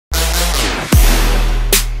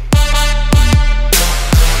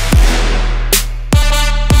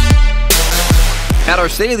our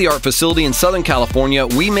state-of-the-art facility in Southern California,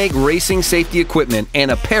 we make racing safety equipment and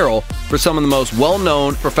apparel for some of the most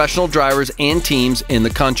well-known professional drivers and teams in the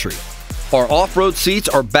country. Our off-road seats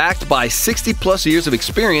are backed by 60-plus years of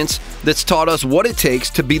experience that's taught us what it takes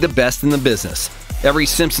to be the best in the business. Every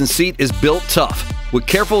Simpson seat is built tough, with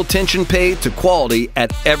careful attention paid to quality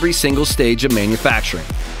at every single stage of manufacturing.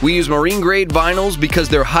 We use marine-grade vinyls because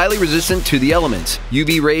they're highly resistant to the elements,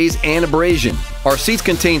 UV rays, and abrasion. Our seats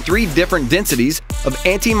contain 3 different densities of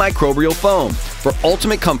antimicrobial foam for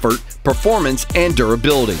ultimate comfort, performance, and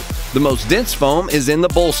durability. The most dense foam is in the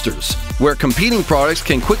bolsters, where competing products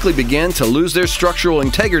can quickly begin to lose their structural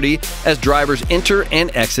integrity as drivers enter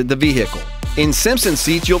and exit the vehicle. In Simpson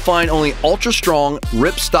seats, you'll find only ultra-strong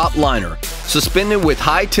ripstop liner, suspended with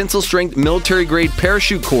high tensile strength military-grade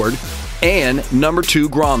parachute cord and number 2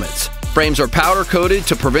 grommets. Frames are powder-coated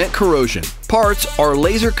to prevent corrosion. Parts are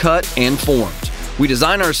laser-cut and formed. We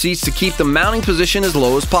design our seats to keep the mounting position as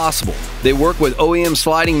low as possible. They work with OEM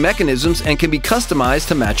sliding mechanisms and can be customized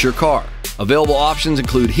to match your car. Available options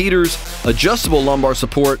include heaters, adjustable lumbar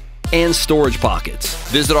support, and storage pockets.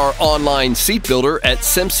 Visit our online seat builder at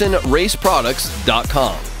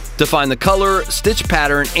simpsonraceproducts.com to find the color, stitch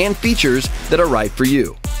pattern, and features that are right for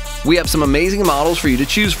you. We have some amazing models for you to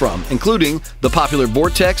choose from, including the popular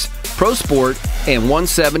Vortex, Pro Sport, and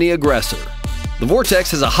 170 Aggressor. The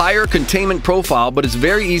Vortex has a higher containment profile, but it's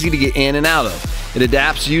very easy to get in and out of. It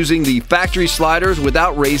adapts using the factory sliders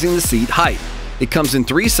without raising the seat height. It comes in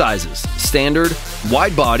 3 sizes: standard,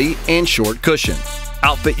 wide body, and short cushion.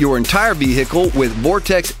 Outfit your entire vehicle with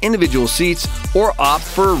Vortex individual seats or opt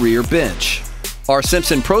for a rear bench. Our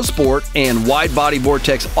Simpson Pro Sport and wide body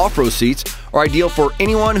Vortex off-road seats are ideal for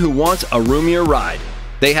anyone who wants a roomier ride.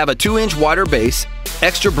 They have a 2-inch wider base,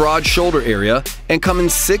 extra broad shoulder area, and come in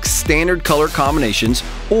 6 standard color combinations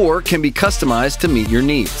or can be customized to meet your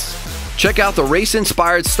needs. Check out the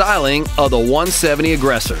race-inspired styling of the 170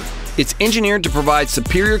 Aggressor. It's engineered to provide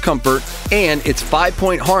superior comfort, and its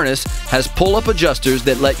 5-point harness has pull-up adjusters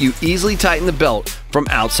that let you easily tighten the belt from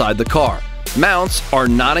outside the car. Mounts are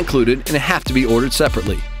not included and have to be ordered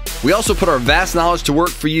separately. We also put our vast knowledge to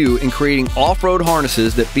work for you in creating off-road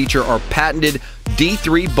harnesses that feature our patented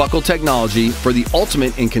D3 buckle technology for the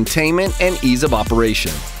ultimate in containment and ease of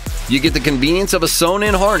operation. You get the convenience of a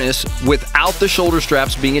sewn-in harness without the shoulder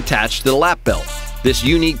straps being attached to the lap belt. This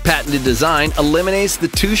unique patented design eliminates the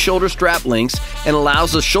 2 shoulder strap links and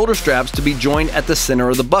allows the shoulder straps to be joined at the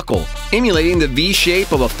center of the buckle, emulating the V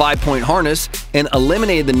shape of a 5-point harness and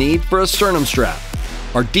eliminating the need for a sternum strap.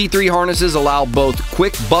 Our D3 harnesses allow both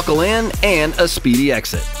quick buckle in and a speedy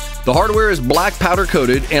exit. The hardware is black powder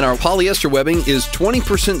coated, and our polyester webbing is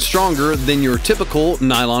 20% stronger than your typical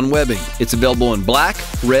nylon webbing. It's available in black,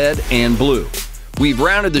 red, and blue. We've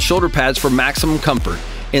rounded the shoulder pads for maximum comfort,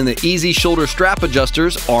 and the easy shoulder strap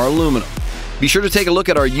adjusters are aluminum. Be sure to take a look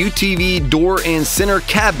at our UTV door and center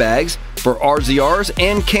cab bags for RZRs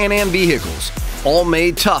and Can-Am vehicles, all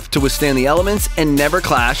made tough to withstand the elements and never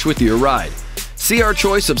clash with your ride. See our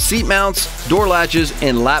choice of seat mounts, door latches,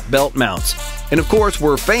 and lap belt mounts. And of course,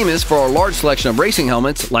 we're famous for our large selection of racing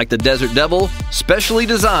helmets like the Desert Devil, specially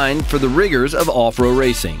designed for the rigors of off-road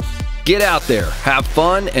racing. Get out there, have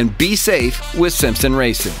fun, and be safe with Simpson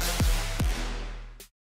Racing.